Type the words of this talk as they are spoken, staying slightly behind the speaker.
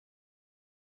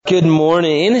Good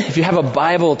morning. If you have a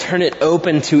Bible, turn it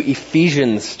open to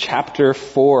Ephesians chapter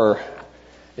 4.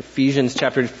 Ephesians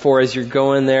chapter 4, as you're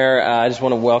going there, I just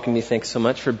want to welcome you. Thanks so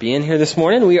much for being here this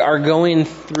morning. We are going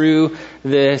through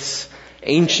this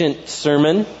ancient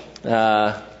sermon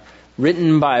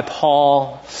written by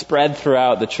Paul, spread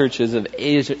throughout the churches of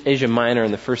Asia Minor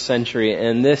in the first century.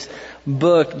 And this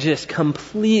book just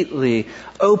completely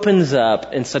opens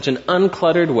up in such an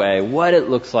uncluttered way what it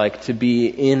looks like to be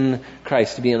in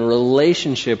Christ, to be in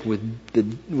relationship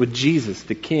with Jesus,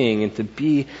 the King, and to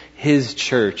be His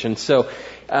church. And so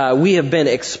we have been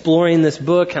exploring this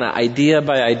book kind of idea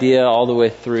by idea all the way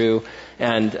through,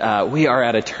 and we are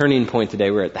at a turning point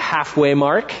today. We're at the halfway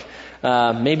mark.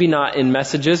 Maybe not in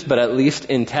messages, but at least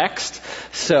in text.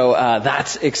 So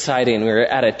that's exciting. We're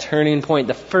at a turning point.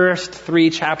 The first 3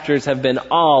 chapters have been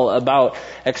all about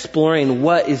exploring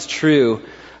what is true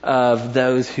of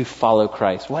those who follow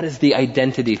Christ. What is the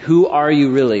identity? Who are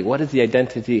you really? What is the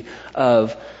identity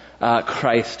of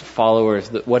Christ followers?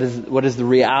 What is the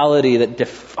reality that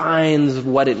defines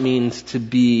what it means to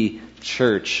be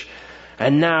church?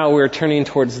 And now we're turning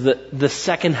towards the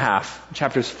second half,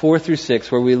 chapters 4 through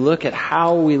 6, where we look at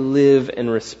how we live in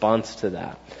response to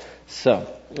that.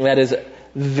 So that is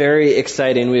very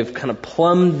exciting. We've kind of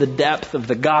plumbed the depth of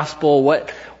the gospel.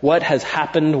 What has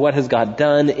happened? What has God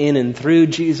done in and through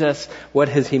Jesus? What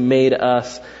has He made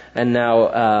us? And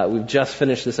now we've just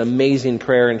finished this amazing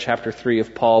prayer in chapter 3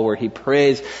 of Paul, where he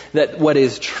prays that what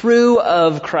is true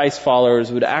of Christ's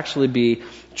followers would actually be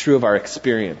true of our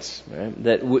experience, right?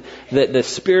 That the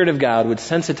Spirit of God would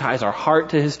sensitize our heart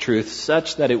to His truth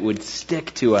such that it would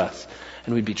stick to us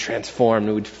and we'd be transformed,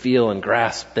 we would feel and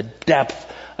grasp the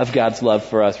depth of God's love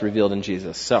for us revealed in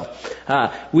Jesus. So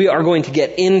we are going to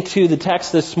get into the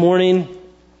text this morning,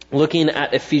 looking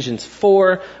at Ephesians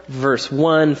 4, verse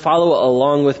 1. Follow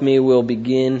along with me. We'll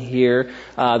begin here.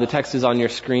 The text is on your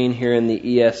screen here in the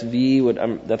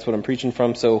ESV. That's what I'm preaching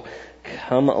from, so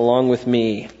come along with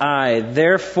me. I,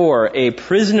 therefore, a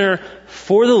prisoner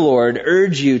for the Lord,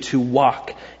 urge you to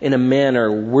walk in a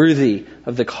manner worthy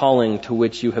of the calling to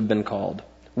which you have been called,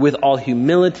 with all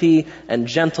humility and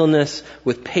gentleness,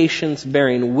 with patience,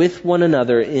 bearing with one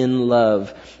another in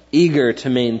love, eager to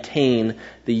maintain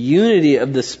the unity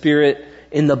of the Spirit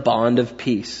in the bond of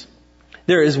peace.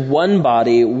 There is one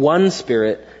body, one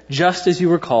Spirit, just as you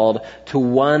were called to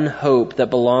one hope that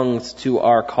belongs to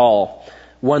our call.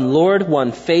 One Lord,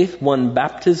 one faith, one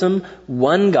baptism,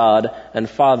 one God and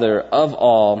Father of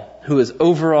all, who is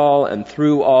over all and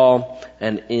through all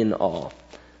and in all.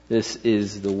 This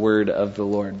is the word of the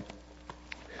Lord.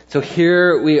 So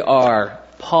here we are.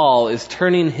 Paul is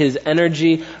turning his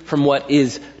energy from what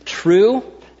is true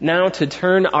now to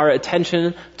turn our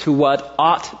attention to what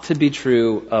ought to be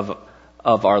true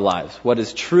of our lives. What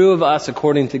is true of us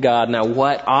according to God. Now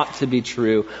what ought to be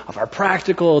true of our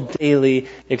practical daily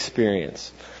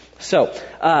experience. So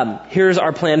here's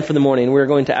our plan for the morning. We're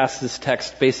going to ask this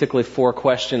text basically 4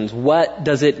 questions. What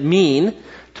does it mean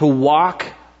to walk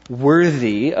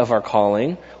worthy of our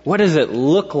calling? What does it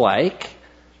look like?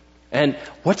 And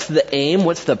what's the aim?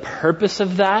 What's the purpose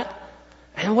of that?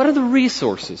 And what are the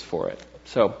resources for it?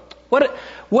 So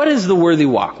what is the worthy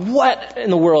walk? What in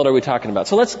the world are we talking about?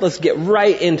 So let's get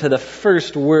right into the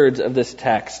first words of this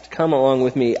text. Come along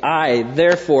with me. I,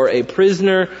 therefore, a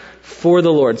prisoner for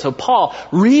the Lord. So Paul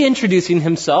reintroducing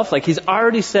himself, like he's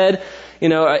already said,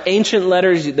 ancient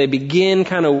letters, they begin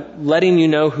kind of letting you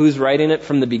know who's writing it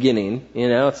from the beginning.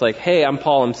 It's like, hey, I'm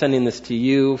Paul, I'm sending this to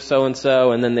you,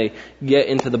 so-and-so, and then they get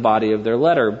into the body of their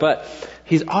letter. But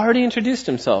he's already introduced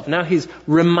himself. Now he's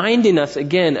reminding us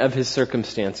again of his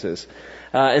circumstances.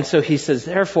 And so he says,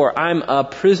 therefore, I'm a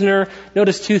prisoner.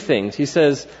 Notice 2 things. He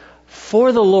says,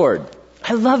 for the Lord.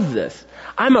 I love this.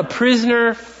 I'm a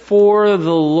prisoner for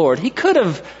the Lord. He could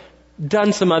have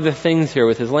done some other things here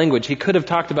with his language. He could have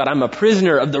talked about, I'm a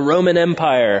prisoner of the Roman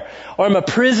Empire, or I'm a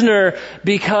prisoner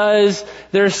because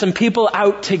there's some people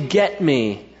out to get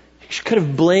me. He could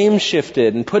have blame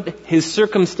shifted and put his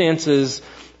circumstances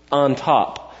on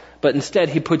top. But instead,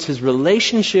 he puts his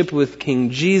relationship with King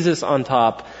Jesus on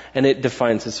top, and it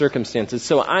defines his circumstances.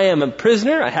 So I am a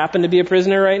prisoner. I happen to be a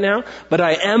prisoner right now, but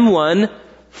I am one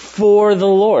for the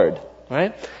Lord.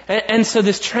 Right? And so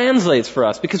this translates for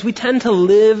us because we tend to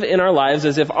live in our lives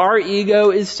as if our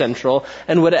ego is central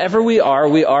and whatever we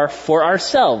are for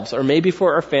ourselves or maybe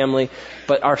for our family,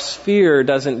 but our sphere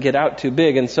doesn't get out too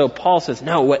big. And so Paul says,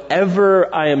 no,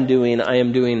 whatever I am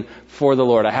doing for the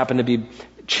Lord. I happen to be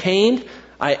chained.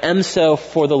 I am so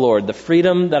for the Lord. The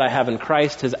freedom that I have in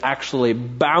Christ has actually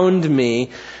bound me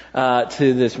to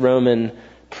this Roman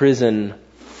prison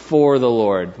for the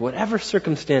Lord. Whatever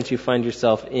circumstance you find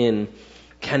yourself in,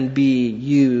 can be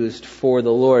used for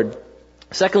the Lord.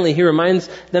 Secondly, he reminds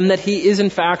them that he is in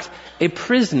fact a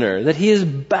prisoner, that he is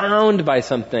bound by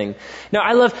something. Now,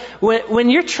 I love, when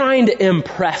you're trying to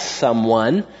impress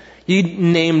someone, you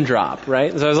name drop,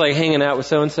 right? So I was like hanging out with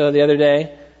so-and-so the other day,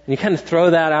 and you kind of throw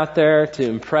that out there to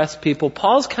impress people.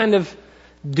 Paul's kind of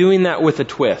doing that with a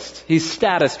twist. He's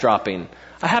status dropping.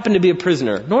 I happen to be a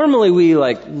prisoner. Normally we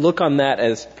look on that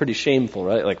as pretty shameful,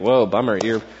 right? Like, whoa, bummer,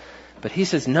 but he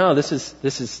says, no, this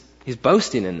is, he's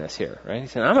boasting in this here, right?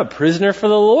 He's saying, I'm a prisoner for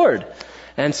the Lord.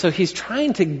 And so he's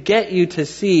trying to get you to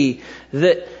see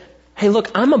that, hey, look,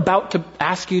 I'm about to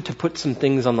ask you to put some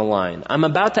things on the line. I'm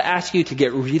about to ask you to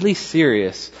get really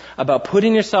serious about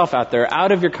putting yourself out there,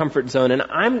 out of your comfort zone. And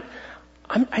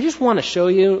I just want to show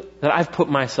you that I've put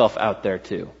myself out there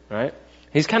too, right?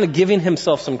 He's kind of giving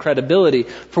himself some credibility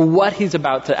for what he's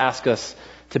about to ask us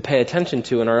to pay attention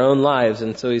to in our own lives.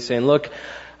 And so he's saying, look,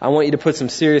 I want you to put some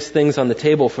serious things on the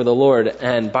table for the Lord.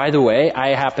 And by the way,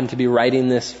 I happen to be writing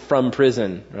this from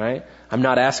prison, right? I'm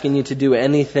not asking you to do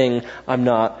anything I'm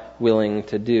not willing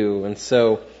to do. And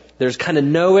so there's kind of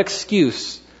no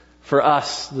excuse for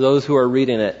us, those who are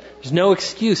reading it. There's no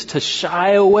excuse to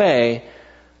shy away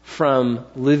from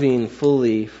living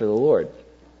fully for the Lord.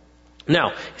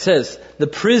 Now, he says, the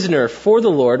prisoner for the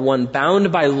Lord, one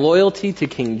bound by loyalty to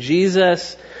King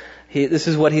Jesus. This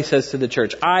is what he says to the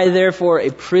church. I, therefore,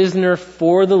 a prisoner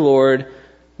for the Lord,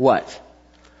 what?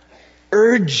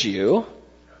 Urge you,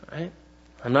 right?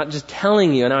 I'm not just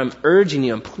telling you, and I'm urging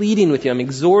you, I'm pleading with you, I'm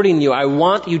exhorting you. I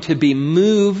want you to be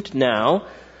moved now,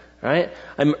 right?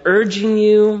 I'm urging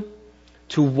you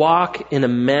to walk in a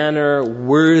manner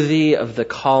worthy of the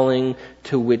calling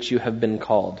to which you have been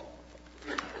called.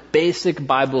 Basic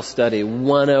Bible study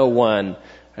 101.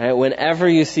 Right? Whenever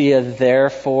you see a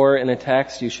therefore in a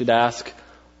text, you should ask,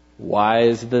 why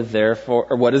is the therefore,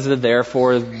 or what is the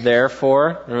therefore there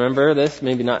for? Remember this?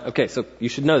 Maybe not. Okay, so you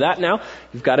should know that now.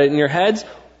 You've got it in your heads.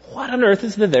 What on earth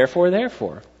is the therefore there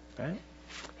for? Right?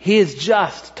 He has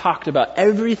just talked about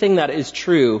everything that is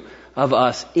true of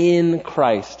us in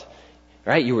Christ.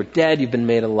 Right? You were dead, you've been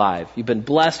made alive. You've been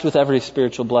blessed with every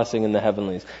spiritual blessing in the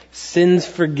heavenlies. Sins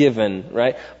forgiven,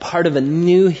 right? Part of a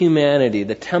new humanity,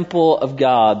 the temple of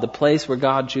God, the place where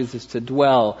God chooses to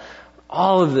dwell.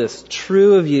 All of this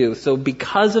true of you. So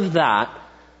because of that,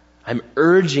 I'm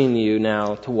urging you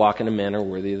now to walk in a manner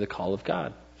worthy of the call of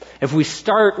God. If we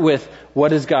start with, what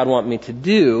does God want me to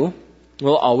do?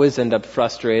 We'll always end up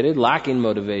frustrated, lacking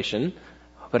motivation.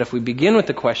 But if we begin with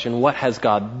the question, what has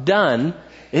God done?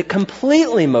 It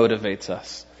completely motivates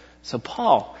us. So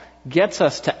Paul gets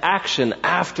us to action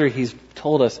after he's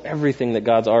told us everything that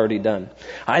God's already done.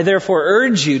 I therefore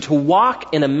urge you to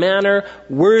walk in a manner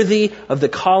worthy of the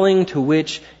calling to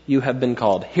which you have been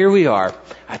called. Here we are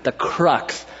at the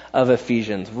crux of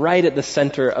Ephesians, right at the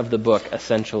center of the book,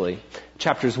 essentially.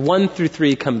 Chapters 1 through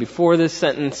 3 come before this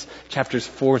sentence. Chapters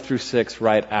 4 through 6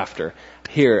 right after.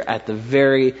 Here at the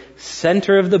very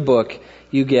center of the book,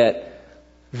 you get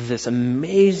this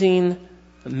amazing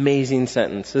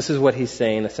sentence. This is what he's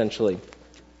saying, essentially.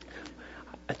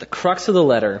 At the crux of the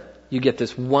letter, you get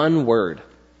this one word,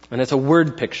 and it's a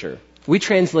word picture. We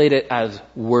translate it as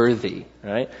worthy,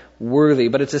 right? Worthy,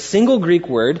 but it's a single Greek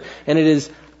word, and it is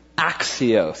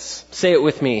axios. Say it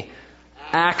with me.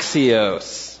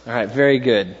 Axios. All right, very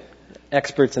good.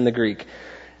 Experts in the Greek.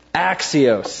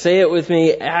 Axios. Say it with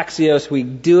me. Axios. We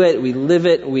do it. We live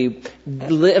it. We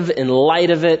live in light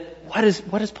of it. What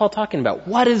is Paul talking about?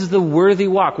 What is the worthy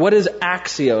walk? What is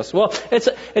axios? Well,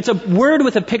 it's a word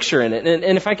with a picture in it.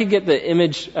 And if I could get the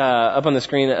image up on the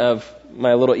screen of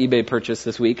my little eBay purchase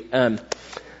this week,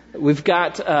 we've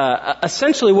got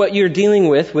essentially what you're dealing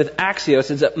with axios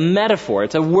is a metaphor.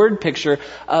 It's a word picture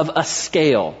of a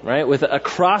scale, right? With a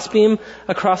crossbeam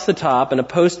across the top and a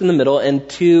post in the middle and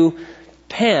two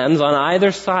pans on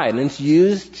either side. And it's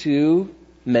used to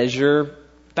measure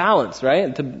balance,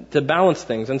 right? To balance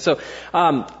things. And so,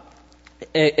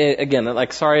 again,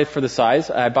 like, sorry for the size.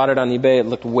 I bought it on eBay. It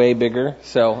looked way bigger.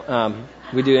 So,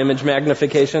 we do image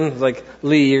magnification. It's like,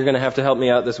 Lee, you're going to have to help me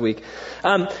out this week.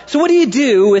 So what do you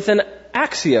do with an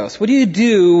axios? What do you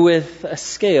do with a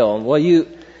scale? Well, you,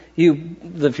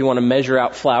 if you want to measure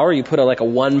out flour, you put a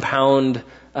 1 pound,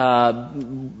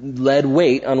 lead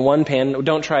weight on one pan.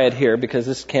 Don't try it here because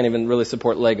this can't even really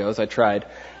support Legos. I tried.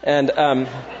 And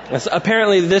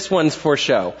apparently this one's for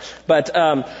show. But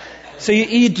so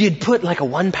you'd put a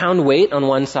 1 pound weight on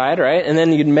one side, right? And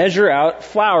then you'd measure out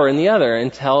flour in the other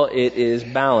until it is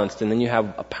balanced. And then you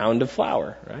have a pound of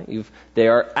flour, right? They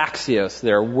are axios.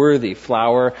 They're worthy.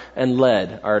 Flour and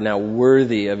lead are now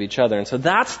worthy of each other. And so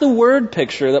that's the word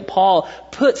picture that Paul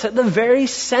puts at the very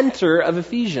center of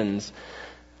Ephesians.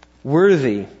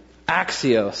 worthy,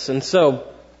 axios. And so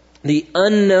the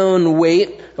unknown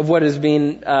weight of what is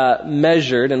being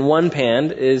measured in one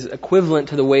pan is equivalent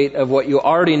to the weight of what you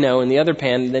already know in the other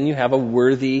pan. Then you have a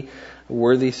worthy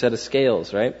set of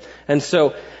scales, right? And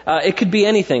so it could be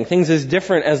anything, things as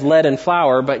different as lead and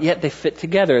flour, but yet they fit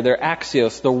together. They're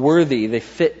axios, they're worthy, they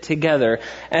fit together.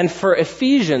 And for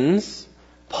Ephesians,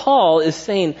 Paul is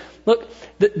saying, look,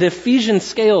 the Ephesian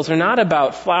scales are not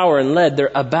about flour and lead,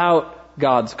 they're about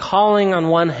God's calling on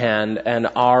one hand and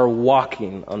our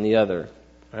walking on the other.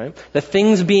 Right? The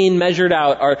things being measured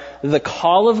out are the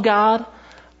call of God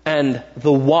and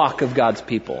the walk of God's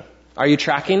people. Are you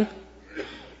tracking?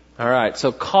 All right,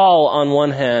 so call on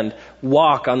one hand,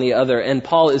 walk on the other. And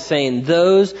Paul is saying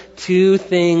those two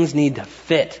things need to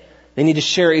fit. They need to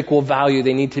share equal value.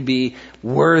 They need to be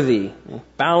worthy,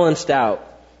 balanced out.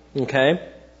 Okay?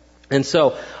 And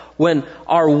so when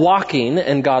our walking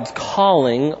and God's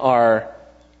calling are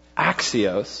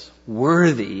axios,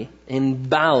 worthy, in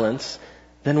balance,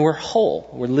 then we're whole.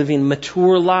 We're living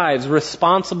mature lives,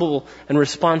 responsible and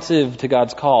responsive to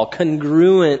God's call,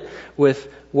 congruent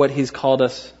with what He's called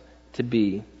us to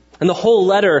be. And the whole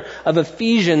letter of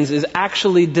Ephesians is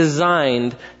actually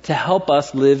designed to help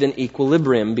us live in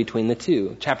equilibrium between the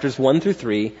two. Chapters 1 through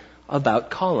 3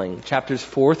 about calling. Chapters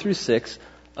 4 through 6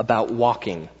 about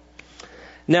walking.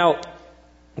 Now,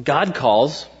 God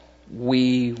calls,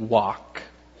 we walk.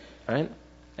 Right?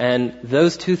 And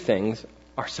those two things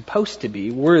are supposed to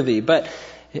be worthy. But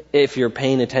if you're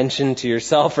paying attention to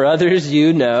yourself or others,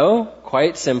 you know,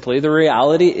 quite simply, the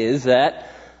reality is that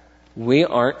we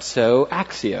aren't so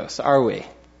axios, are we?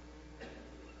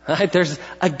 Right? There's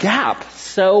a gap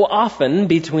so often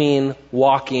between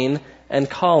walking and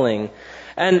calling.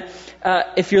 And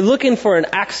if you're looking for an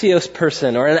axios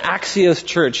person or an axios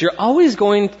church, you're always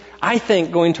going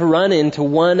to run into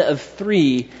one of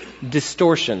three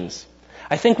distortions.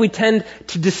 I think we tend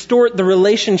to distort the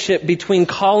relationship between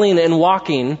calling and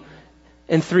walking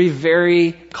in three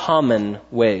very common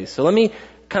ways. So let me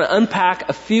kind of unpack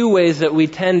a few ways that we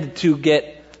tend to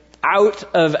get out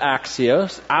of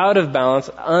axios, out of balance,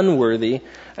 unworthy,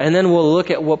 and then we'll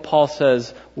look at what Paul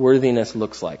says worthiness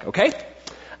looks like, okay?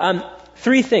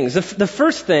 Three things. The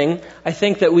first thing I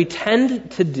think that we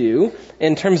tend to do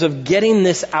in terms of getting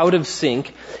this out of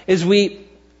sync is we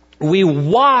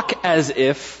walk as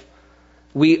if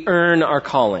we earn our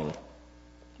calling,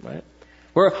 right?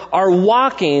 Where our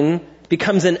walking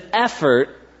becomes an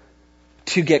effort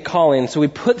to get calling. So we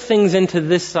put things into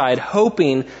this side,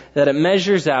 hoping that it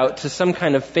measures out to some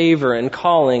kind of favor and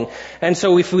calling. And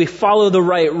so if we follow the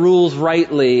right rules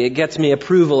rightly, it gets me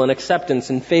approval and acceptance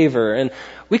and favor. And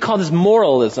we call this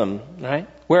moralism, right?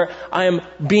 Where I am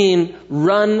being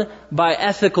run by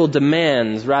ethical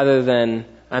demands rather than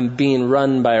I'm being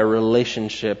run by a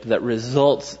relationship that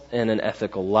results in an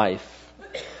ethical life.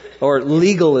 Or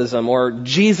legalism, or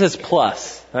Jesus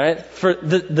plus, right? For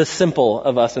the simple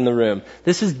of us in the room.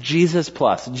 This is Jesus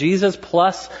plus. Jesus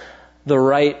plus the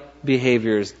right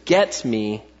behaviors gets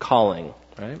me calling,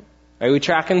 right? Are we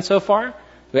tracking so far? Do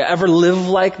we ever live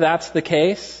like that's the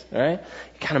case, right?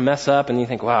 You kind of mess up and you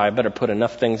think, wow, I better put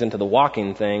enough things into the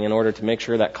walking thing in order to make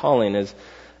sure that calling is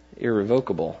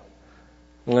irrevocable.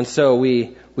 And so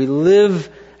we live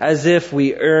as if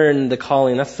we earn the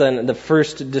calling. That's the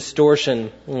first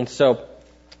distortion. And so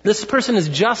this person is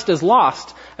just as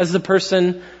lost as the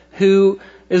person who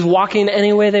is walking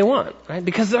any way they want, right?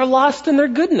 Because they're lost in their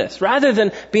goodness. Rather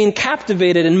than being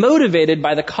captivated and motivated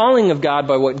by the calling of God,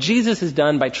 by what Jesus has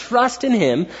done, by trust in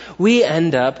Him, we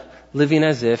end up living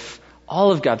as if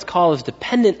all of God's call is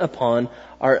dependent upon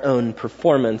our own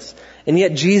performance. And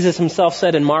yet Jesus Himself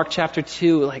said in Mark chapter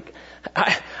 2,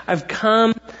 I've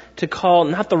come to call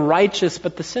not the righteous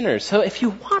but the sinners. So if you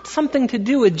want something to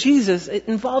do with Jesus, it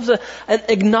involves an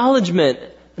acknowledgement,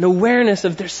 an awareness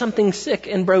of there's something sick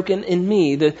and broken in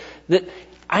me, that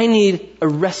I need a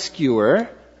rescuer,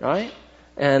 right?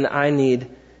 And I need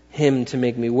Him to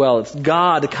make me well. It's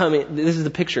God coming, this is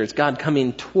the picture, it's God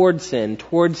coming toward sin,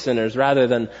 toward sinners, rather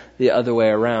than the other way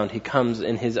around. He comes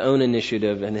in His own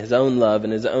initiative and His own love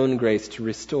and His own grace to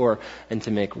restore and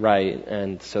to make right.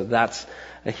 And so that's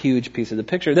a huge piece of the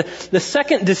picture. The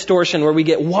second distortion where we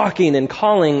get walking and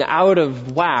calling out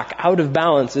of whack, out of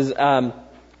balance, is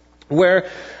where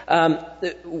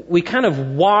we kind of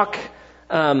walk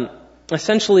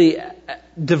essentially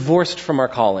divorced from our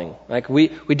calling. Like we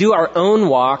do our own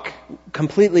walk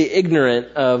completely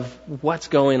ignorant of what's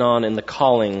going on in the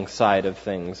calling side of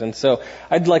things. And so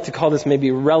I'd like to call this maybe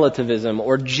relativism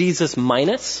or Jesus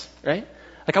minus, right?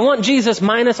 Like I want Jesus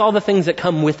minus all the things that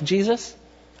come with Jesus.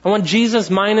 I want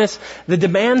Jesus minus the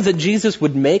demands that Jesus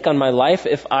would make on my life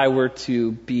if I were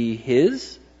to be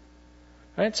His.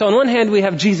 Right? So on one hand, we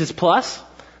have Jesus plus.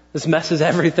 This messes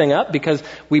everything up because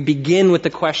we begin with the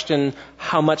question,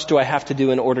 how much do I have to do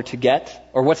in order to get?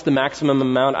 Or what's the maximum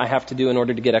amount I have to do in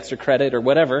order to get extra credit or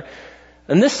whatever?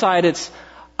 On this side, it's,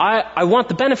 I want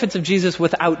the benefits of Jesus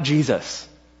without Jesus.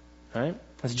 Right?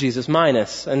 That's Jesus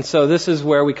minus. And so this is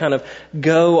where we kind of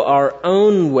go our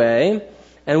own way.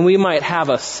 And we might have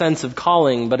a sense of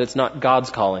calling, but it's not God's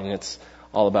calling. It's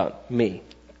all about me.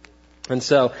 And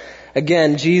so,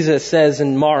 again, Jesus says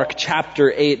in Mark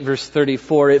chapter 8, verse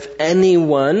 34, if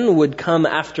anyone would come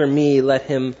after me, let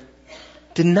him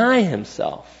deny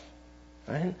himself,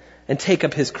 right? And take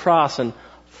up his cross and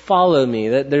follow me.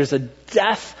 That there's a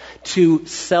death to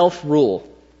self-rule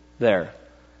there.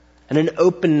 And an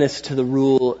openness to the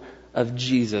rule of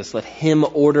Jesus. Let Him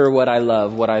order what I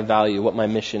love, what I value, what my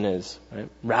mission is, right?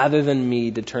 Rather than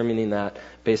me determining that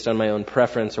based on my own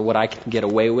preference or what I can get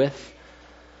away with.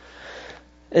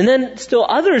 And then still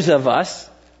others of us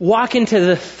walk into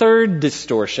the third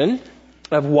distortion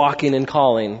of walking and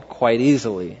calling quite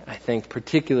easily. I think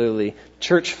particularly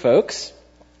church folks.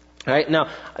 Right? Now,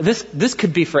 this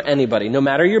could be for anybody, no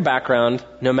matter your background,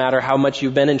 no matter how much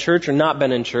you've been in church or not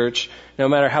been in church, no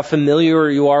matter how familiar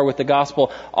you are with the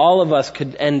gospel, all of us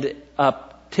could end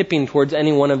up tipping towards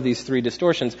any one of these three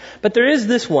distortions. But there is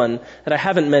this one that I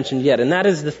haven't mentioned yet, and that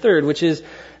is the third, which is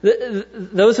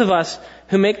those of us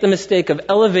who make the mistake of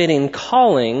elevating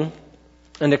calling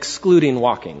and excluding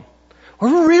walking.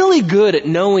 We're really good at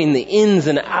knowing the ins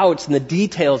and outs and the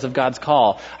details of God's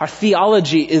call. Our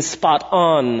theology is spot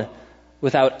on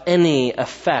without any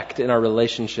effect in our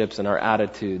relationships and our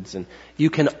attitudes. And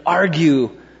you can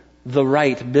argue the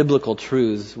right biblical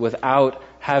truths without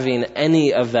having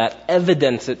any of that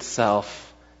evidence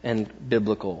itself and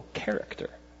biblical character.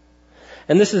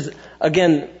 And this is,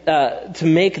 again, to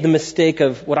make the mistake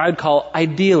of what I would call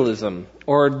idealism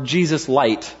or Jesus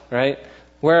light, right?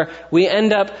 Where we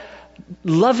end up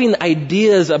loving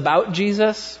ideas about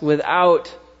Jesus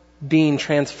without being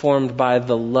transformed by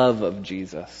the love of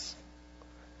Jesus.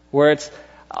 Where it's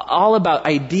all about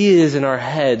ideas in our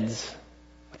heads,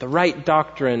 with the right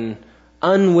doctrine,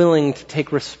 unwilling to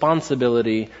take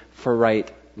responsibility for right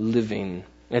living.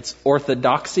 It's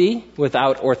orthodoxy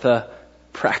without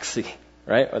orthopraxy,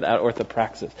 right? Without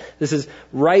orthopraxis. This is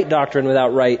right doctrine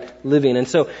without right living. And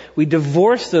so we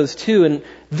divorce those two, and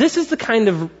this is the kind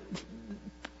of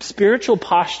spiritual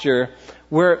posture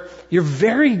where you're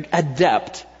very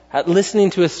adept at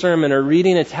listening to a sermon or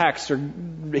reading a text or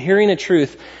hearing a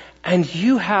truth, and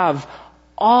you have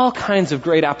all kinds of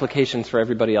great applications for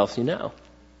everybody else you know.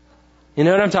 You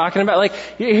know what I'm talking about? Like,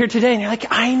 you're here today and you're like,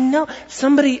 I know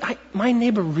my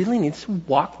neighbor really needs to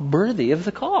walk worthy of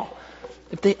the call.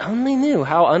 If they only knew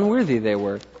how unworthy they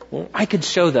were, well, I could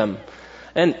show them.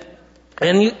 And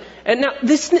now,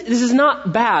 this is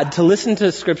not bad to listen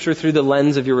to Scripture through the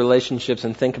lens of your relationships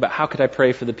and think about how could I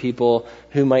pray for the people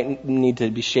who might need to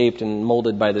be shaped and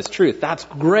molded by this truth. That's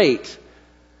great.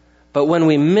 But when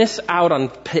we miss out on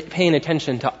paying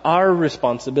attention to our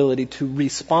responsibility to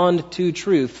respond to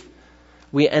truth,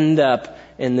 we end up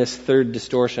in this third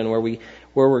distortion where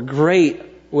we're great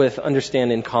with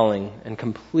understanding calling and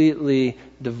completely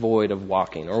devoid of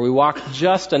walking. Or we walk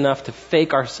just enough to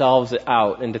fake ourselves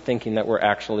out into thinking that we're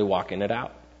actually walking it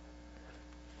out.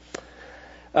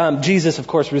 Jesus, of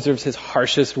course, reserves His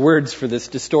harshest words for this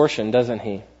distortion, doesn't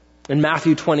He? In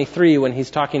Matthew 23, when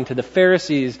He's talking to the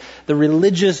Pharisees, the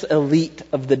religious elite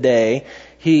of the day,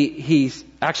 He's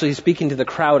actually speaking to the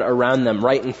crowd around them,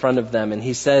 right in front of them. And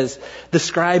He says, the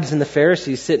scribes and the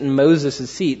Pharisees sit in Moses'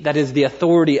 seat. That is the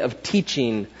authority of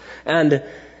teaching.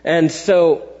 And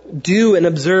so do and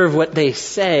observe what they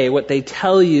say, what they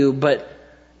tell you, but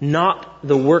not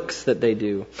the works that they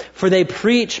do. For they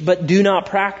preach but do not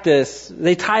practice.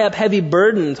 They tie up heavy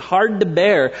burdens, hard to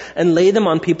bear, and lay them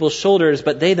on people's shoulders,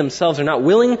 but they themselves are not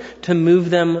willing to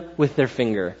move them with their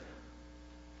finger.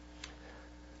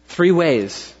 3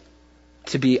 ways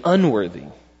to be unworthy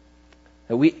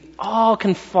that we all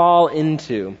can fall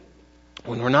into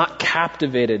when we're not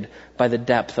captivated by the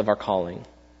depth of our calling.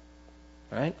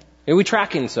 Right? Are we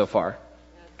tracking so far?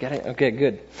 Getting? Okay,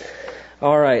 good.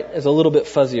 All right. It's a little bit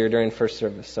fuzzier during first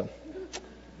service, so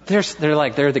they're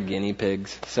the guinea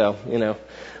pigs. So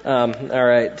all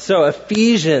right. So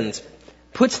Ephesians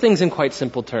puts things in quite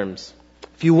simple terms.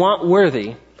 If you want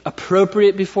worthy,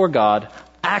 appropriate before God,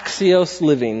 axios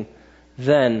living,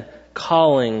 then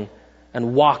calling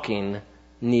and walking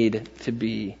need to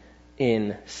be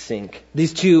in sync.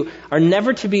 These two are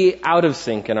never to be out of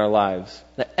sync in our lives.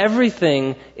 That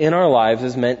everything in our lives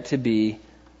is meant to be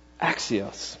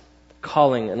Axios.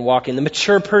 Calling and walking. The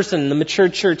mature person, the mature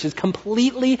church is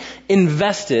completely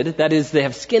invested. That is, they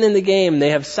have skin in the game.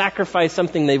 They have sacrificed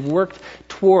something. They've worked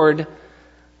toward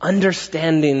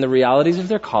understanding the realities of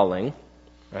their calling,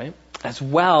 right? As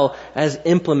well as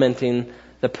implementing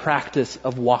the practice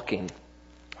of walking.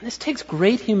 And this takes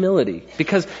great humility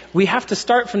because we have to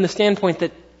start from the standpoint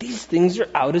that these things are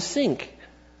out of sync.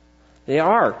 They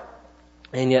are.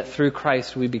 And yet through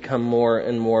Christ we become more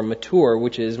and more mature,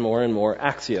 which is more and more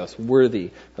axios,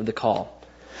 worthy of the call.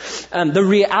 The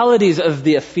realities of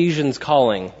the Ephesians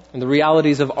calling, and the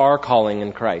realities of our calling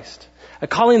in Christ. A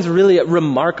calling is really a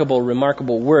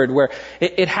remarkable word where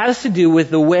it has to do with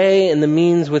the way and the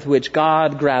means with which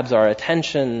God grabs our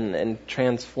attention and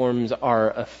transforms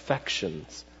our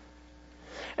affections.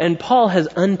 And Paul has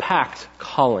unpacked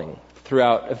calling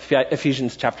throughout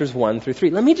Ephesians chapters 1 through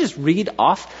 3. Let me just read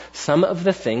off some of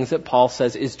the things that Paul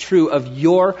says is true of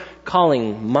your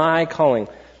calling, my calling.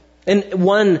 In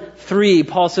 1:3,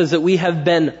 Paul says that we have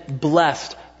been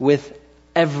blessed with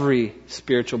every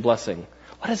spiritual blessing.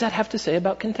 What does that have to say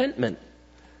about contentment?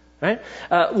 Right?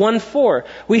 1:4,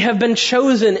 we have been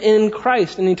chosen in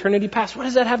Christ in eternity past. What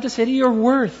does that have to say to your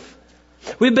worth?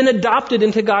 We've been adopted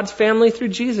into God's family through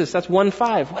Jesus. That's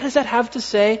 1:5. What does that have to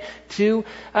say to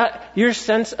your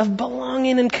sense of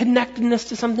belonging and connectedness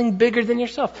to something bigger than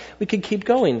yourself? We could keep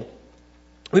going.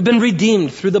 We've been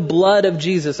redeemed through the blood of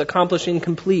Jesus, accomplishing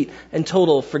complete and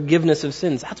total forgiveness of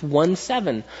sins. That's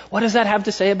 1:7. What does that have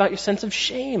to say about your sense of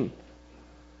shame?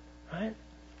 Right?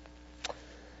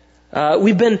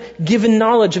 We've been given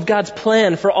knowledge of God's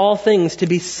plan for all things to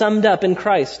be summed up in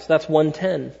Christ. That's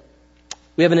 1:10.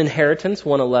 We have an inheritance,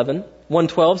 1:11.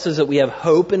 1:12 says that we have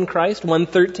hope in Christ.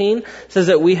 1:13 says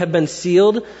that we have been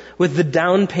sealed with the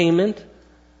down payment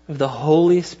of the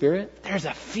Holy Spirit. There's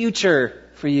a future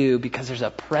for you because there's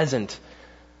a present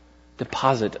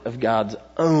deposit of God's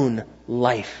own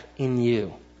life in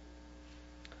you.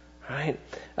 Right?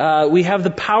 We have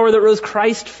the power that rose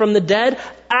Christ from the dead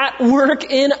at work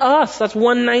in us. That's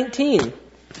 1:19.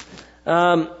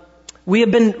 We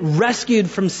have been rescued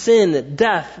from sin,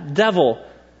 death, devil,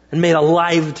 and made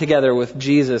alive together with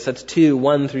Jesus. That's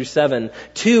 2:1-7.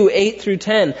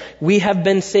 2:8-10. We have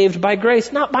been saved by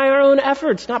grace, not by our own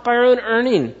efforts, not by our own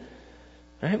earning.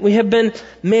 Right? We have been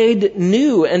made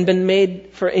new and been made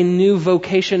for a new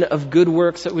vocation of good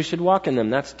works that we should walk in them.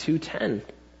 That's 2:10.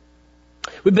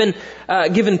 We've been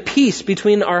given peace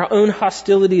between our own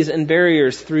hostilities and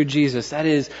barriers through Jesus. That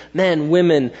is, men,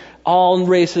 women, all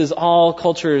races, all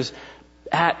cultures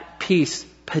at peace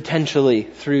potentially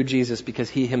through Jesus because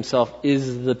He Himself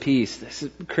is the peace. This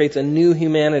creates a new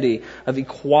humanity of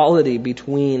equality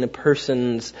between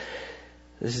persons.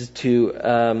 This is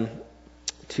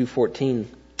 2:14.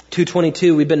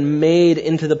 2:22, we've been made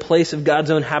into the place of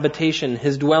God's own habitation,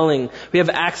 His dwelling. We have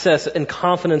access and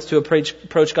confidence to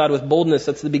approach God with boldness.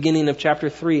 That's the beginning of chapter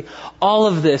 3. All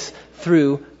of this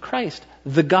through Christ.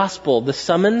 The gospel, the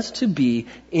summons to be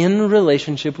in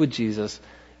relationship with Jesus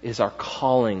is our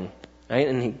calling. Right?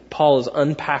 And Paul has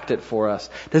unpacked it for us.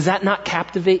 Does that not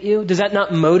captivate you? Does that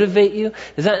not motivate you?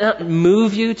 Does that not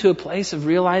move you to a place of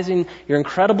realizing your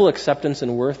incredible acceptance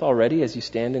and worth already as you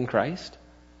stand in Christ?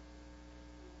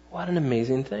 What an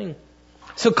amazing thing.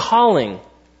 So calling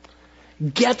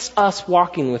gets us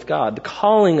walking with God. The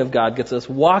calling of God gets us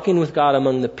walking with God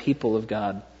among the people of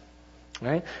God.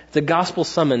 Right? It's a gospel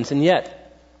summons, and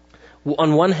yet,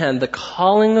 on one hand, the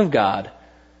calling of God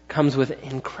comes with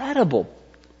incredible,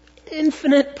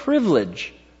 infinite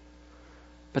privilege.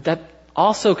 But that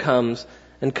also comes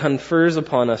and confers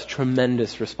upon us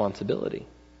tremendous responsibility.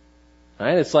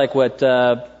 Right? It's like what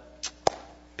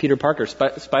Peter Parker,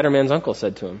 Spider-Man's uncle,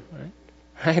 said to him.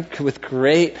 Right? With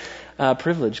great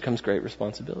privilege comes great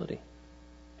responsibility.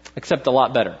 Except a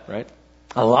lot better, right?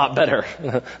 A lot better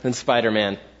than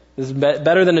Spider-Man. This is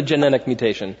better than a genetic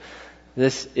mutation.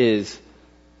 This is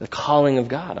the calling of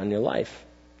God on your life.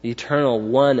 The eternal,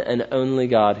 one and only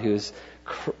God who has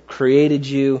created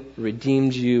you,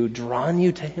 redeemed you, drawn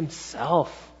you to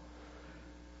Himself,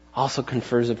 also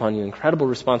confers upon you incredible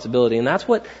responsibility. And that's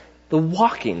what the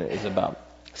walking is about.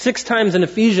 6 times in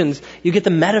Ephesians, you get the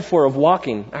metaphor of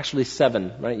walking. Actually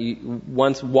 7, right? You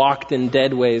once walked in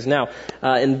dead ways. Now,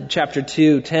 in chapter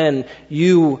 2:10,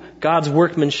 you, God's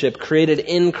workmanship, created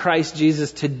in Christ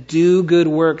Jesus to do good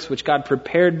works, which God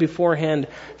prepared beforehand,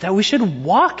 that we should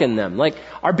walk in them. Like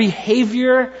our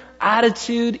behavior,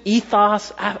 attitude,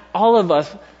 ethos, all of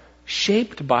us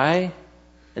shaped by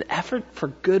an effort for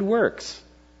good works.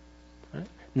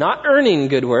 Not earning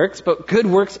good works, but good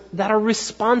works that are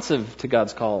responsive to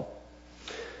God's call.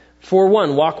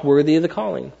 4:1, walk worthy of the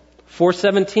calling.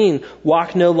 4:17,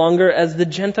 walk no longer as the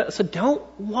Gentiles. So don't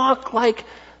walk like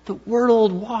the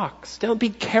world walks. Don't be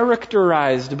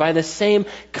characterized by the same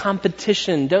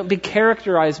competition. Don't be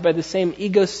characterized by the same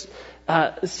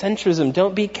egocentrism.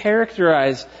 Don't be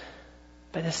characterized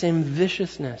by the same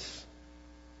viciousness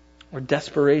or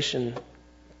desperation.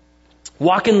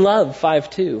 Walk in love,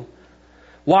 5:2.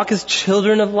 Walk as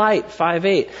children of light,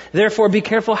 5:8. Therefore be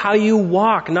careful how you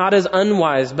walk, not as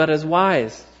unwise, but as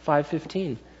wise,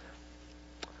 5:15.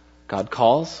 God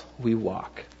calls, we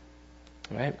walk.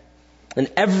 Right? And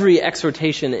every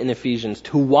exhortation in Ephesians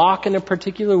to walk in a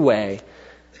particular way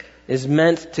is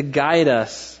meant to guide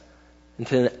us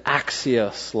into an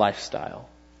axios lifestyle.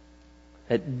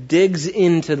 It digs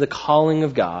into the calling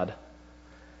of God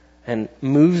and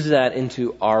moves that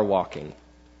into our walking.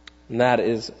 And that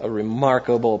is a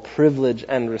remarkable privilege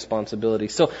and responsibility.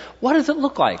 So what does it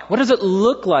look like? What does it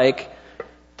look like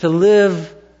to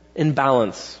live in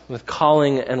balance with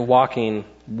calling and walking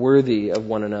worthy of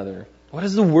one another? What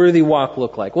does the worthy walk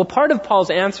look like? Well, part of Paul's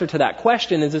answer to that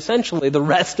question is essentially the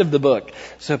rest of the book.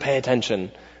 So pay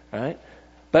attention, right?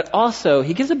 But also,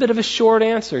 he gives a bit of a short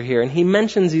answer here, and he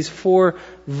mentions these 4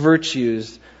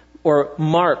 virtues or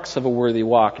marks of a worthy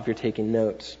walk if you're taking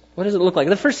notes. What does it look like?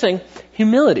 The first thing,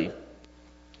 humility.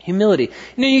 Humility.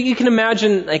 You know, you can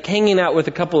imagine like hanging out with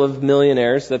a couple of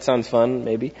millionaires. That sounds fun,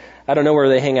 maybe. I don't know where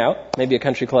they hang out. Maybe a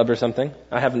country club or something.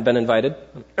 I haven't been invited.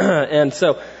 And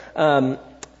so,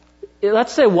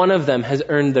 let's say one of them has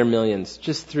earned their millions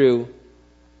just through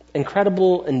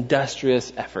incredible,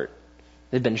 industrious effort.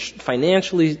 They've been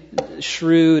financially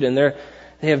shrewd, and they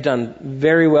have done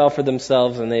very well for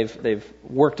themselves, and they've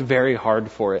worked very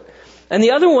hard for it. And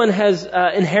the other one has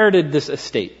inherited this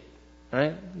estate,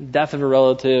 right? Death of a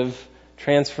relative,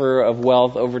 transfer of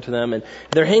wealth over to them, and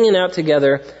they're hanging out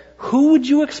together. Who would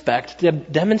you expect to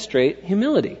demonstrate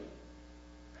humility?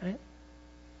 Right?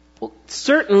 Well,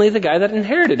 certainly the guy that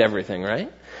inherited everything,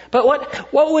 right? But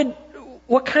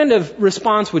what kind of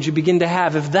response would you begin to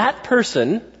have if that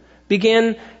person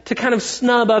began to kind of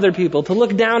snub other people, to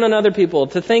look down on other people,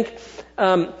 to think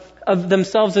of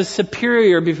themselves as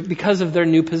superior because of their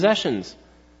new possessions,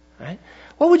 right?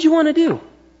 What would you want to do?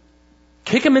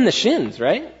 Kick them in the shins,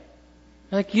 right?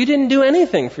 Like, you didn't do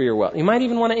anything for your wealth. You might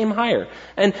even want to aim higher.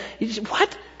 And you just,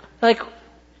 what? Like,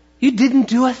 you didn't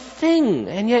do a thing,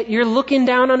 and yet you're looking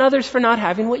down on others for not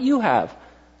having what you have.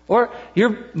 Or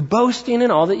you're boasting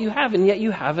in all that you have, and yet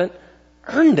you haven't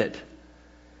earned it.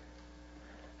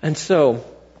 And so,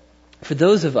 for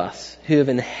those of us who have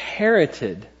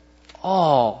inherited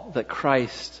all that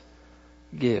Christ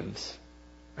gives,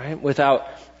 right, without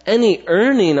any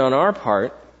earning on our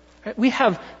part, right, we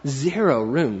have zero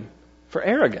room for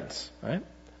arrogance, right?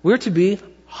 We're to be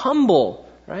humble,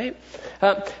 right?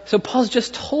 So Paul's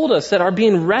just told us that our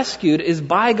being rescued is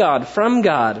by God, from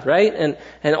God, right?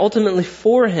 And ultimately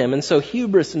for Him. And so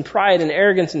hubris and pride and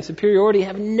arrogance and superiority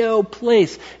have no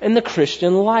place in the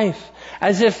Christian life.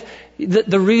 As if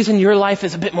the reason your life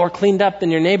is a bit more cleaned up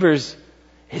than your neighbor's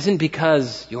isn't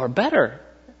because you're better.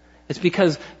 It's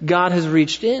because God has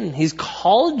reached in. He's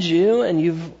called you and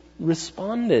you've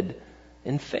responded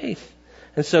in faith.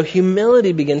 And so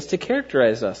humility begins to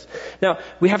characterize us. Now,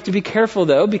 we have to be careful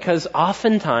though, because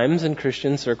oftentimes in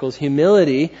Christian circles,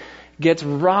 humility gets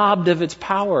robbed of its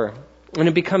power. And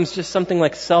it becomes just something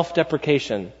like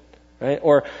self-deprecation, right?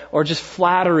 Or just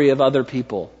flattery of other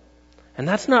people. And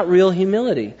that's not real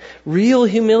humility. Real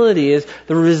humility is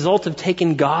the result of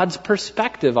taking God's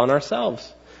perspective on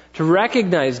ourselves. To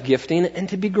recognize gifting and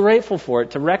to be grateful for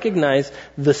it. To recognize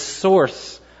the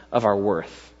source of our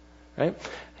worth, right?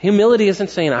 Humility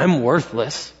isn't saying, I'm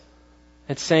worthless.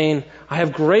 It's saying, I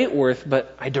have great worth,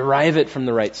 but I derive it from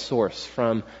the right source,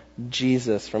 from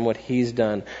Jesus, from what He's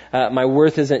done. My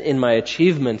worth isn't in my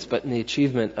achievements, but in the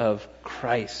achievement of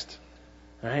Christ,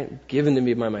 right? Given to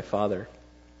me by my Father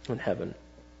in heaven.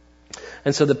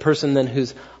 And so the person then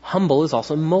who's humble is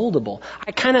also moldable.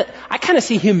 I kind of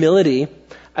see humility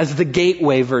as the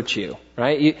gateway virtue,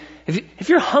 right? If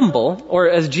you're humble, or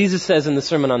as Jesus says in the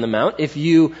Sermon on the Mount, if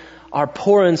you are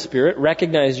poor in spirit,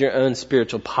 recognize your own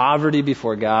spiritual poverty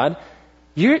before God,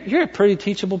 you're a pretty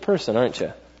teachable person, aren't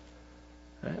you?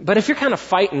 Right? But if you're kind of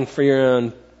fighting for your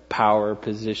own power,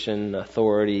 position,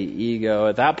 authority, ego,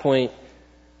 at that point,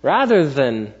 rather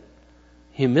than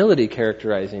humility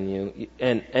characterizing you,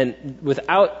 and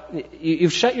without,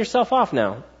 you've shut yourself off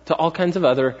now to all kinds of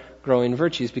other growing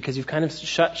virtues because you've kind of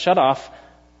shut off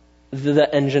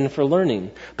the engine for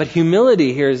learning. But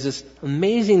humility here is this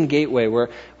amazing gateway where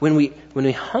when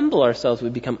we humble ourselves, we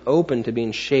become open to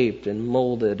being shaped and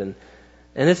molded, and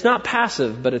it's not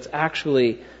passive, but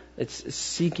it's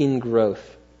seeking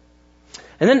growth.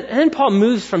 And then Paul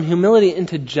moves from humility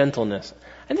into gentleness.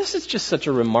 And this is just such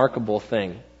a remarkable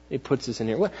thing. He puts this in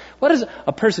here. What does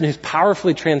a person who's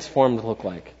powerfully transformed look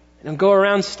like? Go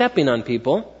around stepping on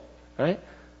people, right?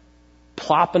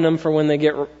 Plopping them for when they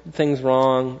get things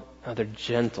wrong. Oh, they're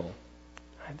gentle.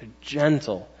 Right? They're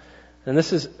gentle. And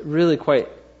this is really quite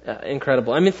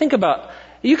incredible. I mean, think about,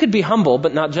 you could be humble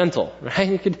but not gentle, right?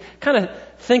 You could kind of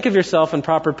think of yourself in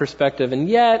proper perspective, and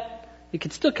yet you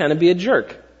could still kind of be a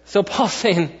jerk. So Paul's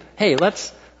saying, hey,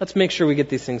 let's make sure we get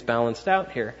these things balanced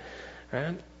out here,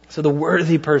 right? So the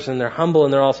worthy person, they're humble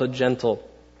and they're also gentle.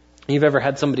 You've ever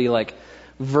had somebody like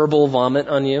verbal vomit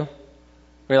on you?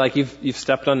 Where like you've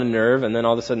stepped on a nerve and then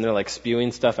all of a sudden they're like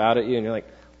spewing stuff out at you and you're like,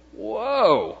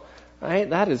 whoa, right?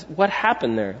 That is what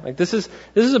happened there. Like this is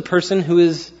a person who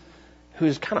is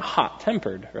kind of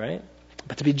hot-tempered, right?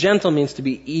 But to be gentle means to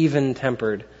be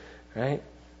even-tempered, right?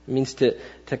 It means to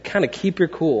kind of keep your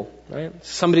cool, right?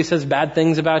 Somebody says bad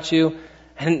things about you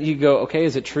and you go, okay,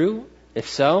 is it true? If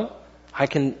so, I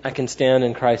can stand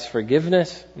in Christ's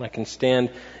forgiveness, and I can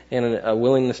stand in a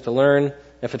willingness to learn.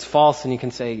 If it's false, then you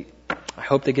can say, I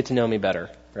hope they get to know me better,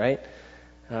 right?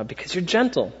 Because you're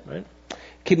gentle, right?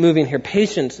 Keep moving here.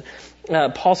 Patience.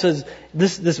 Paul says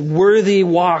this worthy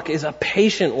walk is a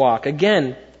patient walk.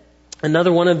 Again,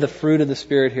 another one of the fruit of the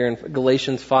Spirit here in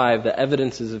Galatians 5, the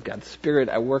evidences of God's Spirit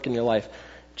at work in your life,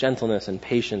 gentleness and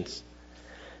patience.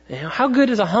 How good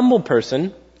is a humble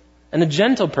person and a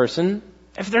gentle person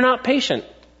if they're not patient?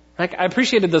 Like, I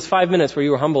appreciated those 5 minutes where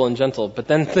you were humble and gentle, but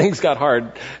then things got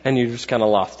hard and you just kind of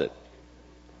lost it.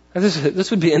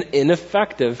 This would be an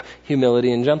ineffective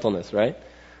humility and gentleness, right?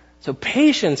 So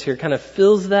patience here kind of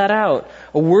fills that out.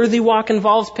 A worthy walk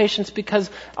involves patience because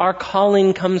our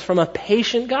calling comes from a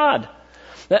patient God.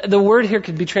 The word here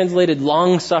could be translated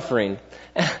long-suffering.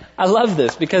 I love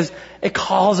this because it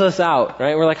calls us out,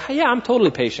 right? We're like, oh, yeah, I'm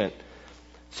totally patient.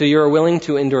 So you're willing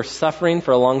to endure suffering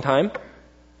for a long time?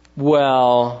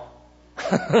 Well,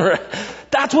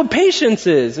 that's what patience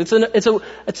is. It's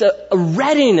a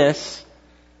readiness,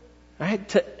 right,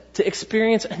 to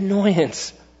experience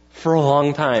annoyance for a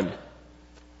long time.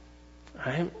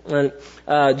 Right?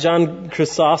 And, John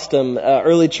Chrysostom,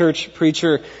 early church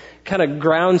preacher, kind of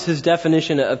grounds his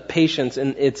definition of patience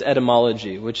in its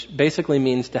etymology, which basically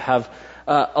means to have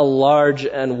a large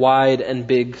and wide and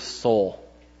big soul.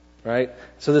 Right?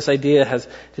 So this idea has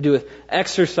to do with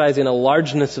exercising a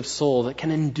largeness of soul that can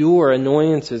endure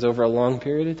annoyances over a long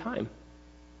period of time.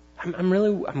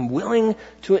 I'm willing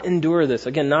to endure this.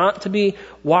 Again, not to be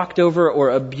walked over or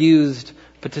abused,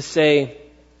 but to say,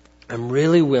 I'm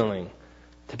really willing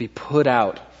to be put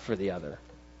out for the other.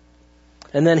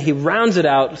 And then he rounds it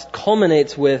out,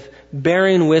 culminates with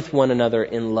bearing with one another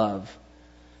in love.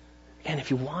 Again,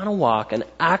 if you want to walk an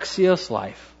axios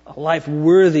life, a life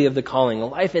worthy of the calling, a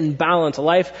life in balance, a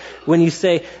life when you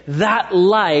say, that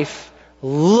life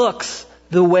looks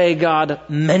the way God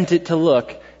meant it to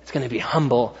look, it's going to be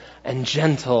humble and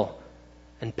gentle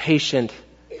and patient,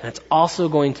 and it's also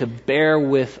going to bear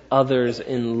with others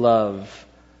in love.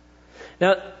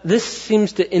 Now, this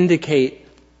seems to indicate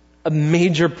a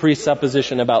major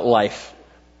presupposition about life,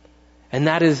 and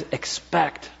that is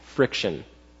expect friction. Do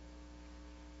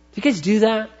you guys do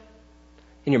that?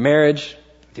 In your marriage,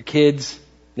 with your kids,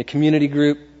 in a community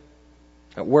group,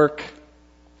 at work,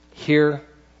 here?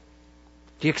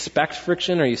 Do you expect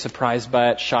friction? Or are you surprised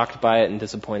by it, shocked by it, and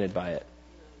disappointed by it?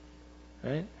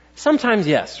 Right? Sometimes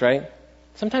yes, right?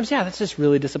 Sometimes, yeah, that's just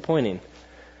really disappointing.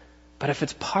 But if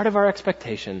it's part of our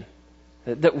expectation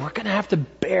that we're going to have to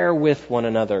bear with one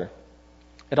another,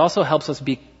 it also helps us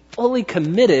be fully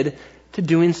committed to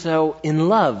doing so in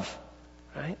love,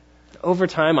 right? Over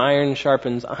time, iron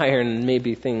sharpens iron, and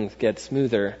maybe things get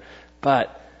smoother.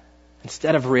 But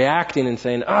instead of reacting and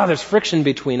saying, there's friction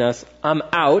between us, I'm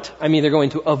out, I'm either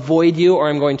going to avoid you or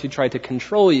I'm going to try to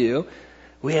control you,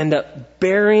 we end up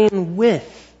bearing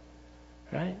with,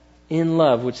 right? In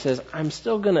love, which says, I'm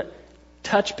still going to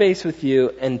touch base with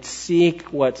you and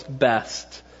seek what's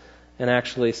best and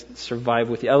actually survive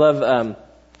with you. I love,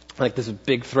 like this is a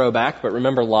big throwback, but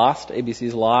remember Lost?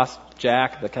 ABC's Lost,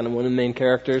 Jack, the kind of one of the main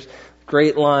characters.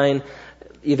 Great line,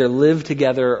 either live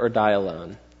together or die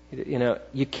alone. You know,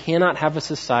 you cannot have a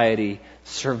society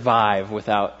survive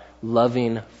without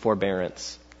loving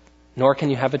forbearance. Nor can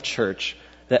you have a church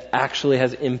that actually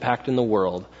has impact in the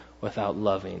world without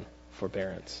loving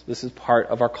forbearance. This is part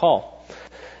of our call.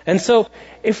 And so,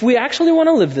 if we actually want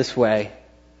to live this way,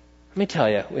 let me tell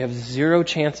you, we have zero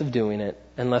chance of doing it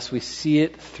unless we see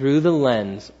it through the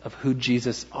lens of who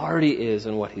Jesus already is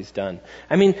and what He's done.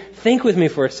 I mean, think with me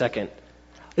for a second.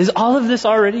 Is all of this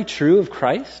already true of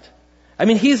Christ? I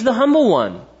mean, he's the humble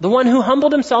one, the one who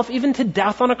humbled himself even to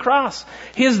death on a cross.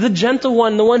 He is the gentle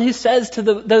one, the one who says to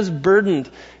those burdened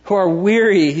who are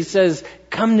weary, he says,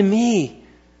 come to me.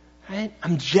 Right?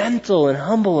 I'm gentle and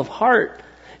humble of heart.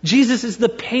 Jesus is the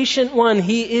patient one.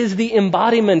 He is the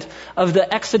embodiment of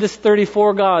the Exodus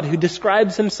 34 God who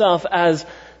describes himself as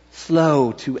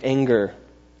slow to anger,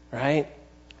 right?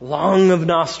 Long of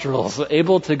nostrils,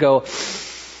 able to go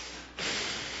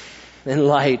in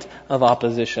light of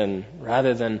opposition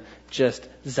rather than just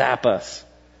zap us.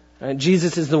 Right?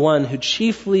 Jesus is the one who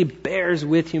chiefly bears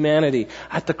with humanity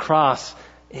at the cross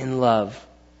in love.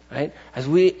 Right?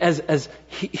 As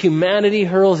humanity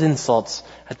hurls insults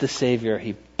at the Savior,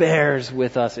 he bears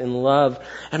with us in love.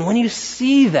 And when you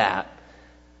see that,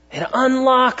 it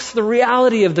unlocks the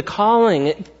reality of the calling.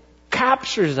 It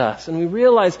captures us, and we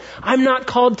realize I'm not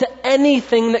called to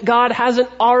anything that God hasn't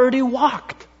already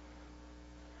walked.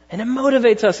 And it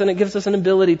motivates us, and it gives us an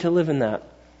ability to live in that.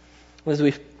 As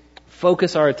we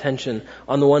focus our attention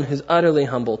on the one who's utterly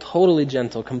humble, totally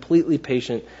gentle, completely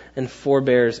patient, and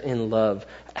forbears in love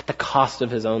at the cost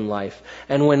of his own life.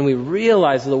 And when we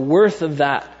realize the worth of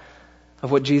that,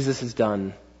 of what Jesus has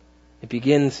done, it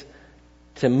begins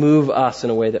to move us in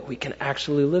a way that we can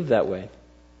actually live that way.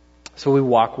 So we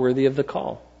walk worthy of the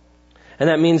call. And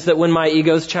that means that when my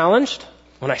ego's challenged,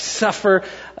 when I suffer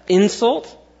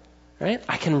insult, right,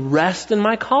 I can rest in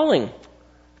my calling.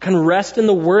 I can rest in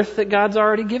the worth that God's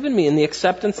already given me and the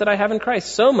acceptance that I have in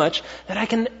Christ, so much that I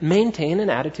can maintain an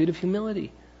attitude of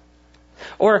humility.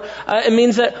 Or it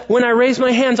means that when I raise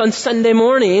my hands on Sunday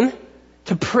morning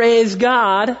to praise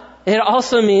God, it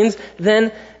also means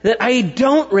then that I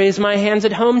don't raise my hands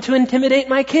at home to intimidate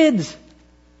my kids.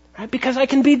 Right? Because I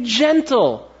can be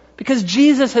gentle. Because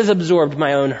Jesus has absorbed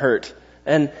my own hurt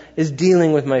and is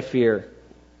dealing with my fear.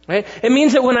 Right? It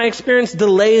means that when I experience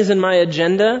delays in my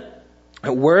agenda,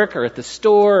 at work or at the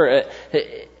store, or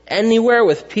anywhere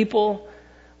with people,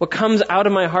 what comes out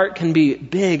of my heart can be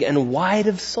big and wide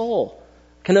of soul.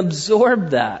 Can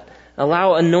absorb that.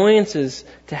 Allow annoyances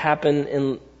to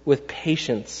happen with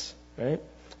patience, right?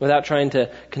 Without trying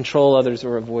to control others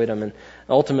or avoid them. And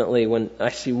ultimately, when I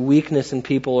see weakness in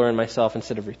people or in myself,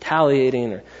 instead of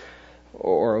retaliating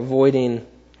or avoiding,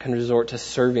 can resort to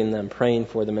serving them, praying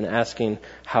for them, and asking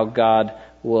how God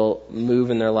will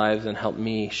move in their lives and help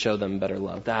me show them better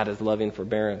love. That is loving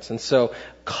forbearance. And so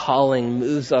calling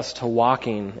moves us to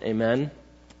walking. Amen?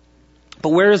 But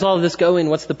where is all this going?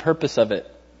 What's the purpose of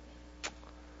it?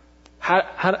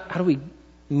 How do we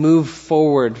move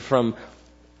forward from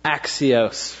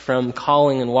axios, from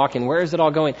calling and walking? Where is it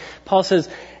all going? Paul says,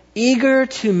 eager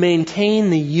to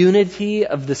maintain the unity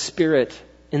of the Spirit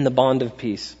in the bond of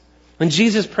peace. When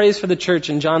Jesus prays for the church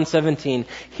in John 17,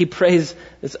 he prays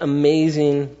this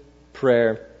amazing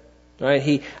prayer. Right?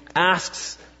 He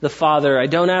asks the Father, I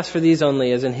don't ask for these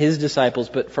only, as in his disciples,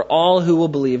 but for all who will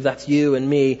believe, that's you and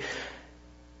me,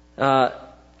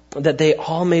 that they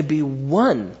all may be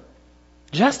one.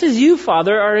 Just as you,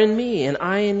 Father, are in me and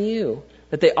I in you,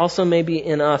 that they also may be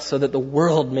in us, so that the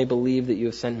world may believe that you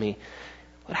have sent me.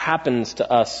 What happens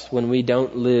to us when we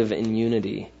don't live in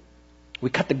unity? We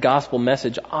cut the gospel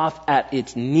message off at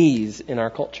its knees in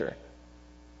our culture.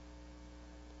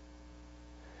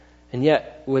 And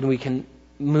yet, when we can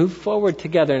move forward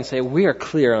together and say, we are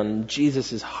clear on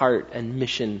Jesus' heart and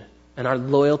mission and our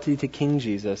loyalty to King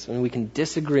Jesus, and we can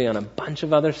disagree on a bunch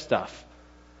of other stuff,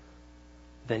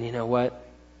 then you know what?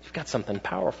 You've got something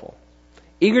powerful.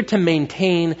 Eager to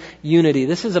maintain unity.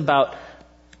 This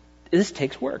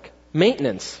takes work.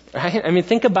 Maintenance, right? I mean,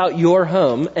 think about your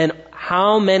home and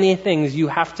how many things you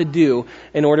have to do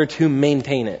in order to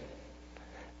maintain it.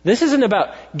 This isn't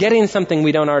about getting something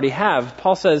we don't already have.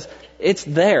 Paul says, it's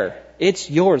there. It's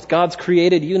yours. God's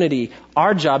created unity.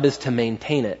 Our job is to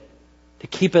maintain it, to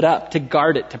keep it up, to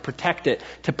guard it, to protect it,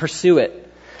 to pursue it.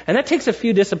 And that takes a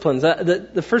few disciplines.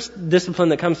 The first discipline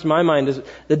that comes to my mind is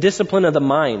the discipline of the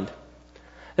mind.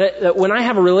 That when I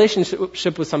have a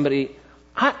relationship with somebody,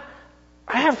 I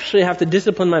actually have to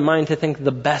discipline my mind to think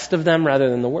the best of them rather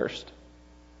than the worst.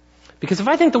 Because if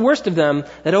I think the worst of them,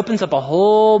 that opens up a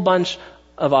whole bunch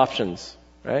of options,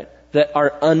 right, that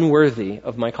are unworthy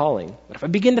of my calling. But if I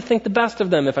begin to think the best of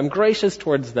them, if I'm gracious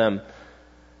towards them,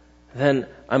 then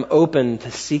I'm open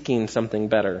to seeking something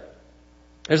better.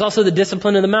 There's also the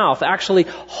discipline of the mouth, actually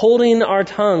holding our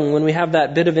tongue when we have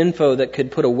that bit of info that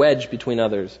could put a wedge between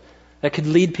others, that could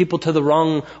lead people to the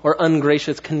wrong or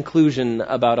ungracious conclusion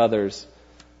about others.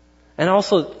 And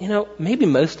also, maybe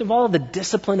most of all, the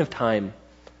discipline of time.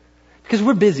 Because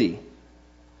we're busy.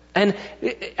 And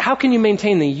how can you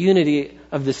maintain the unity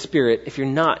of the Spirit if you're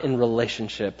not in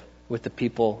relationship with the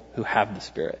people who have the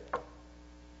Spirit?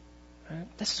 Right?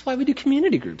 This is why we do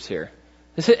community groups here.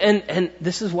 And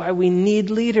this is why we need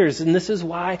leaders, and this is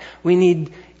why we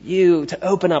need you to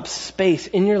open up space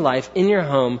in your life, in your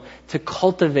home, to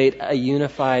cultivate a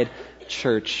unified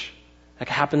church that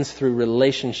happens through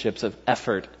relationships of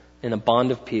effort in a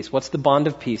bond of peace. What's the bond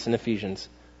of peace in Ephesians?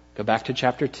 Go back to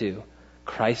chapter 2.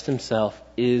 Christ himself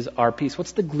is our peace.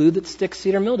 What's the glue that sticks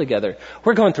Cedar Mill together?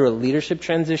 We're going through a leadership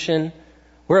transition.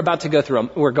 We're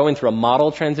going through a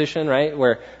model transition, right?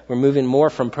 Where we're moving more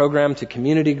from program to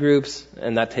community groups,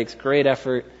 and that takes great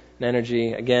effort and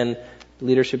energy. Again,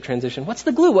 leadership transition. What's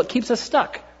the glue? What keeps us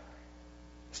stuck?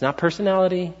 It's not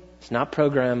personality. It's not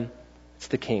program. It's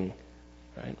the King,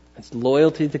 right? It's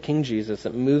loyalty to King Jesus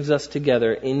that moves us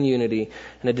together in unity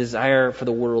and a desire for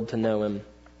the world to know him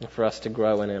and for us to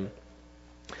grow in him.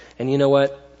 And you know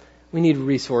what? We need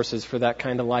resources for that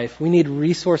kind of life. We need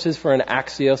resources for an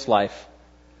Axios life.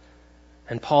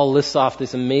 And Paul lists off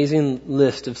this amazing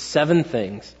list of 7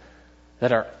 things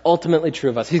that are ultimately true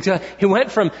of us. He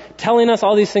went from telling us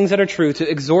all these things that are true to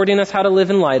exhorting us how to live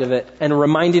in light of it and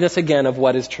reminding us again of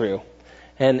what is true.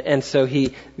 And so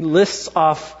he lists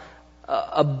off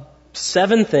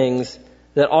 7 things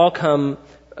that all come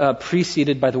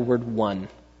preceded by the word one.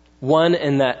 One,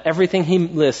 in that everything he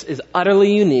lists is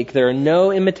utterly unique. There are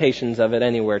no imitations of it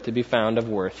anywhere to be found of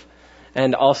worth.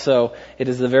 And also, it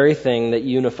is the very thing that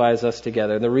unifies us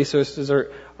together. The resources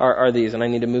are these, and I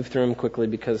need to move through them quickly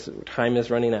because time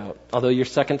is running out. Although you're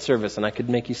second service, and I could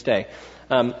make you stay.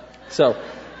 All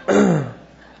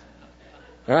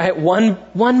right,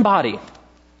 one body.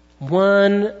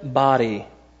 One body.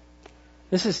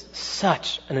 This is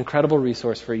such an incredible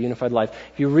resource for a unified life.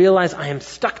 If you realize I am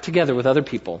stuck together with other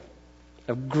people,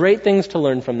 I have great things to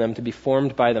learn from them, to be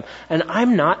formed by them, and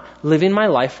I'm not living my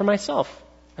life for myself.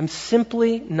 I'm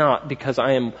simply not, because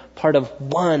I am part of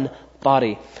one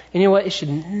body. And you know what? It should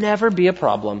never be a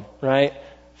problem, right?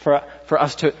 For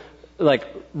us to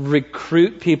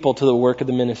recruit people to the work of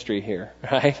the ministry here,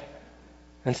 right?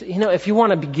 And so, if you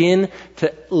want to begin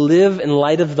to live in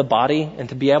light of the body and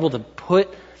to be able to put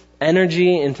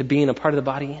energy into being a part of the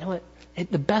body, you know what?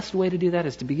 The best way to do that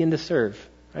is to begin to serve.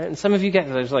 Right? And some of you guys,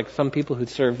 there's some people who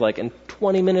serve in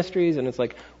 20 ministries, and it's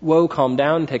whoa, calm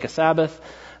down, take a Sabbath.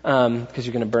 Because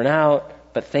you're going to burn out,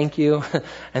 but thank you.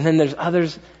 And then there's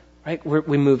others, right?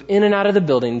 We move in and out of the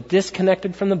building,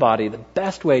 disconnected from the body. The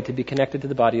best way to be connected to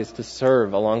the body is to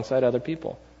serve alongside other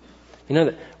people. You know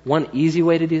that one easy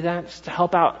way to do that is to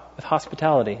help out with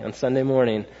hospitality on Sunday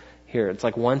morning here. It's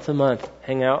once a month.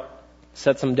 Hang out,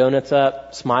 set some donuts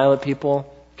up, smile at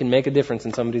people. Can make a difference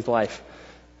in somebody's life.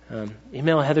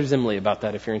 Email Heather Zimley about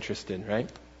that if you're interested, right?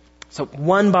 So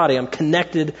one body, I'm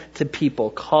connected to people,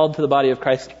 called to the body of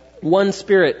Christ. One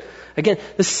Spirit. Again,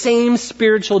 the same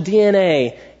spiritual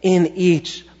DNA in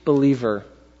each believer,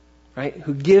 right?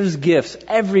 Who gives gifts,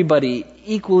 everybody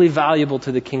equally valuable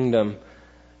to the kingdom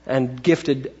and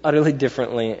gifted utterly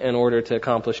differently in order to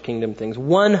accomplish kingdom things.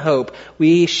 One hope,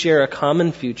 we share a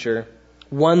common future.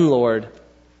 One Lord,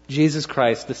 Jesus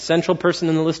Christ, the central person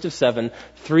in the list of 7,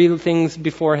 3 things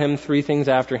before him, 3 things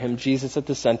after him, Jesus at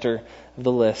the center of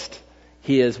the list.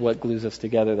 He is what glues us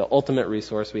together, the ultimate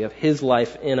resource. We have his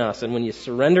life in us, and when you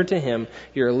surrender to him,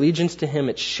 your allegiance to him,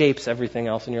 it shapes everything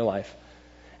else in your life.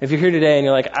 If you're here today and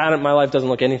you're my life doesn't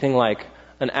look anything like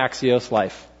an Axios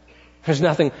life. There's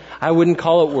nothing, I wouldn't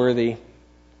call it worthy.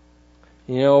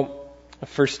 The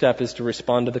first step is to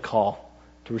respond to the call,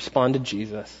 to respond to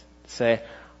Jesus, to say,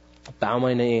 I'll bow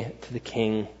my knee to the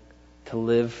King, to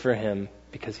live for him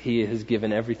because he has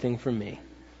given everything for me.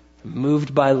 I'm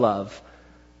moved by love,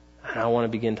 and I want to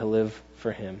begin to live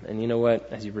for him. And you know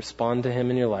what? As you respond to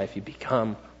him in your life, you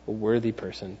become a worthy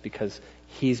person because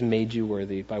he's made you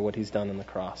worthy by what he's done on the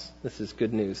cross. This is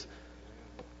good news.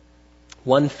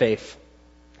 One faith.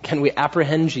 Can we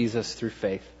apprehend Jesus through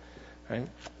faith? Right?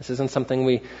 This isn't something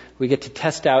we get to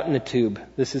test out in a tube.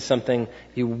 This is something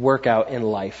you work out in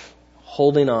life.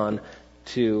 Holding on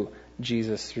to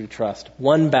Jesus through trust.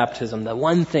 One baptism, the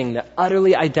one thing that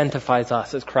utterly identifies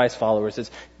us as Christ followers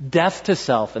is death to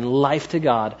self and life to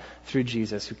God through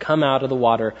Jesus, who come out of the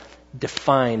water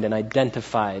defined and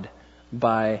identified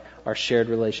by our shared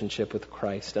relationship with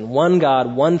Christ. And one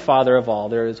God, one Father of all.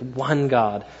 There is one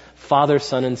God, Father,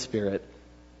 Son, and Spirit.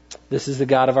 This is the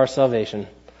God of our salvation.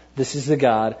 This is the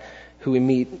God who we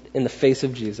meet in the face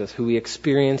of Jesus, who we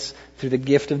experience through the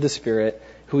gift of the Spirit,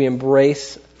 who we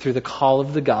embrace through the call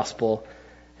of the gospel,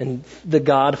 and the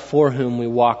God for whom we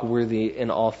walk worthy in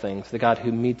all things, the God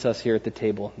who meets us here at the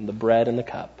table, the bread and the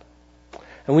cup.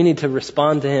 And we need to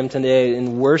respond to him today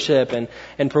in worship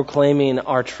and proclaiming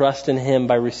our trust in him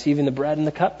by receiving the bread and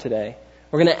the cup today.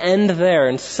 We're going to end there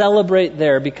and celebrate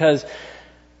there because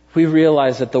we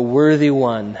realize that the worthy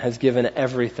one has given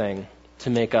everything to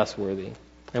make us worthy.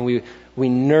 And we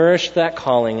nourish that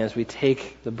calling as we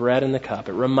take the bread and the cup.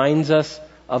 It reminds us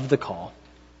of the call.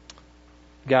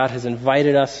 God has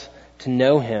invited us to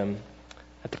know Him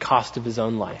at the cost of His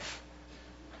own life.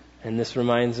 And this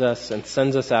reminds us and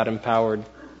sends us out empowered,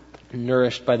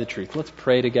 nourished by the truth. Let's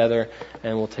pray together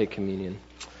and we'll take communion.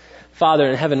 Father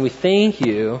in heaven, we thank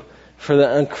you for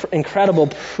the incredible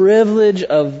privilege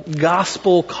of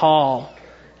gospel call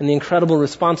and the incredible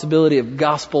responsibility of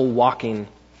gospel walking.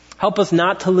 Help us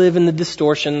not to live in the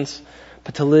distortions,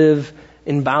 but to live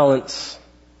in balance,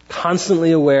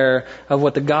 constantly aware of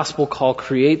what the gospel call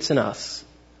creates in us,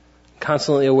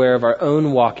 constantly aware of our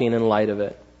own walking in light of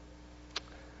it.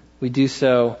 We do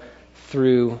so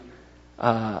through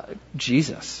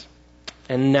Jesus.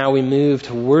 And now we move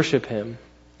to worship Him,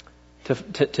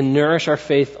 to nourish our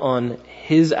faith on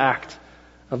His act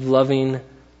of loving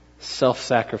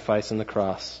self-sacrifice on the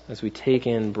cross as we take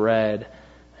in bread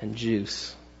and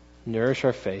juice. Nourish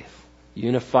our faith,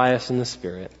 unify us in the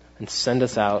Spirit, and send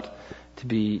us out to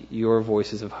be your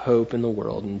voices of hope in the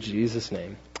world. In Jesus'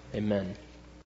 name, amen.